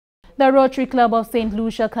The Rotary Club of St.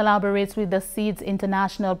 Lucia collaborates with the Seeds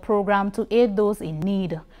International program to aid those in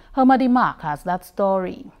need. Hamadi Mark has that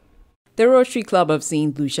story. The Rotary Club of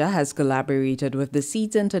St. Lucia has collaborated with the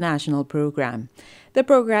Seeds International program. The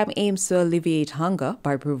program aims to alleviate hunger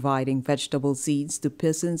by providing vegetable seeds to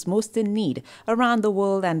persons most in need around the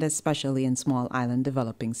world and especially in small island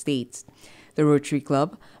developing states. The Rotary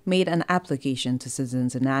Club made an application to Seeds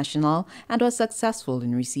International and was successful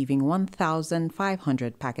in receiving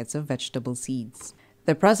 1,500 packets of vegetable seeds.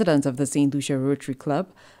 The president of the St. Lucia Rotary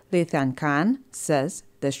Club, Lucia Khan, says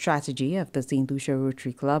the strategy of the St. Lucia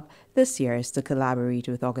Rotary Club this year is to collaborate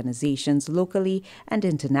with organizations locally and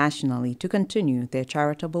internationally to continue their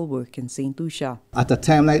charitable work in St. Lucia. At a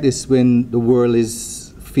time like this, when the world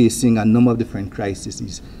is facing a number of different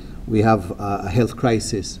crises, we have a health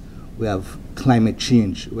crisis, we have climate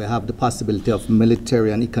change, we have the possibility of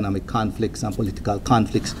military and economic conflicts and political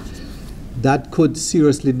conflicts that could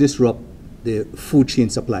seriously disrupt the food chain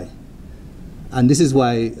supply. And this is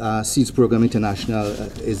why Seeds Program International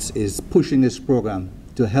is pushing this program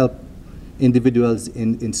to help individuals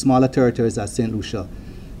in smaller territories as St. Lucia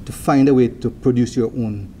to find a way to produce your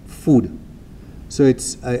own food. So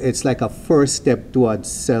it's like a first step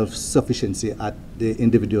towards self-sufficiency at the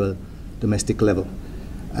individual domestic level.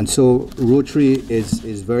 And so Rotary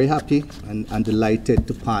is very happy and delighted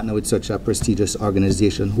to partner with such a prestigious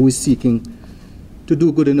organization who is seeking to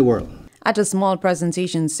do good in the world. At a small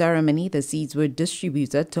presentation ceremony, the seeds were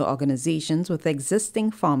distributed to organizations with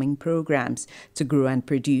existing farming programs to grow and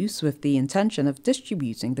produce with the intention of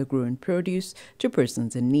distributing the grown produce to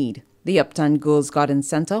persons in need. The Upton Girls Garden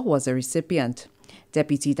Center was a recipient.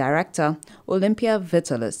 Deputy Director Olympia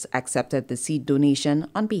Vitalis accepted the seed donation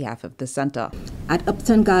on behalf of the center. At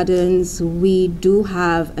Upton Gardens, we do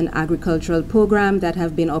have an agricultural program that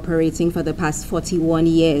have been operating for the past 41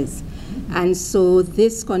 years. And so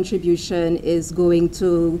this contribution is going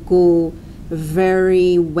to go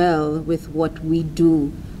very well with what we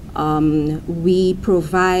do. We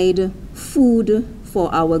provide food for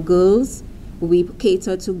our girls. We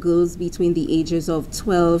cater to girls between the ages of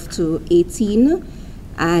 12 to 18.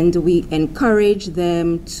 And we encourage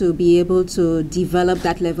them to be able to develop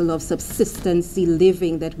that level of subsistency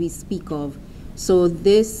living that we speak of. So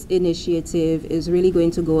this initiative is really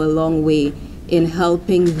going to go a long way in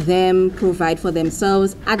helping them provide for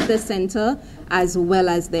themselves at the center as well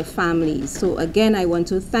as their families. So again, I want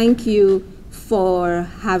to thank you for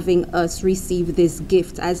having us receive this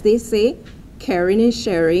gift. As they say, caring is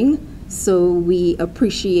sharing, so we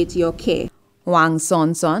appreciate your care. Wang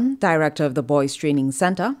Son Son, director of the Boys Training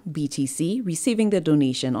Center, BTC, receiving the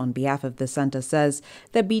donation on behalf of the center, says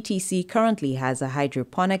the BTC currently has a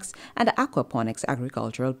hydroponics and aquaponics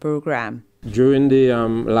agricultural program. During the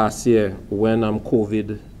last year, when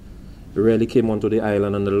COVID really came onto the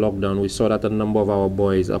island and the lockdown, we saw that a number of our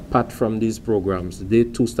boys, apart from these programs, they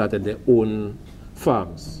too started their own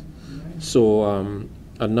farms. So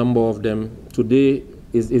a number of them today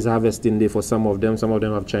is harvesting day for some of them. Some of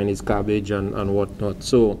them have Chinese cabbage and whatnot.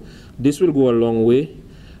 So this will go a long way.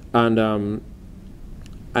 And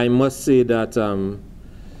I must say that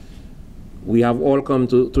we have all come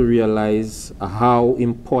to realize how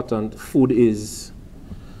important food is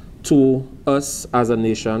to us as a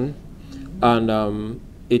nation. And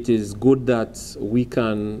it is good that we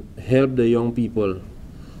can help the young people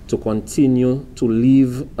to continue to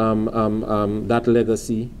leave that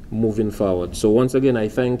legacy moving forward. So once again, I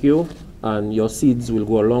thank you, and your seeds will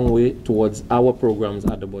go a long way towards our programs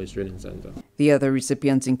at the Boys Training Center. The other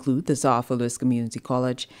recipients include the South Louis Community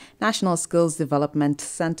College, National Skills Development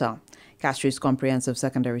Center, Castries Comprehensive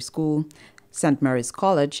Secondary School, St. Mary's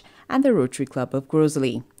College, and the Rotary Club of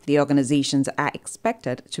Grosley. The organizations are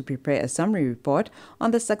expected to prepare a summary report on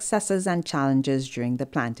the successes and challenges during the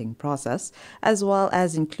planting process, as well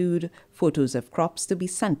as include photos of crops to be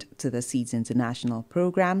sent to the Seeds International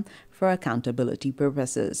program for accountability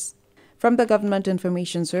purposes. From the Government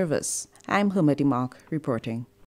Information Service, I'm Hamadi Mark reporting.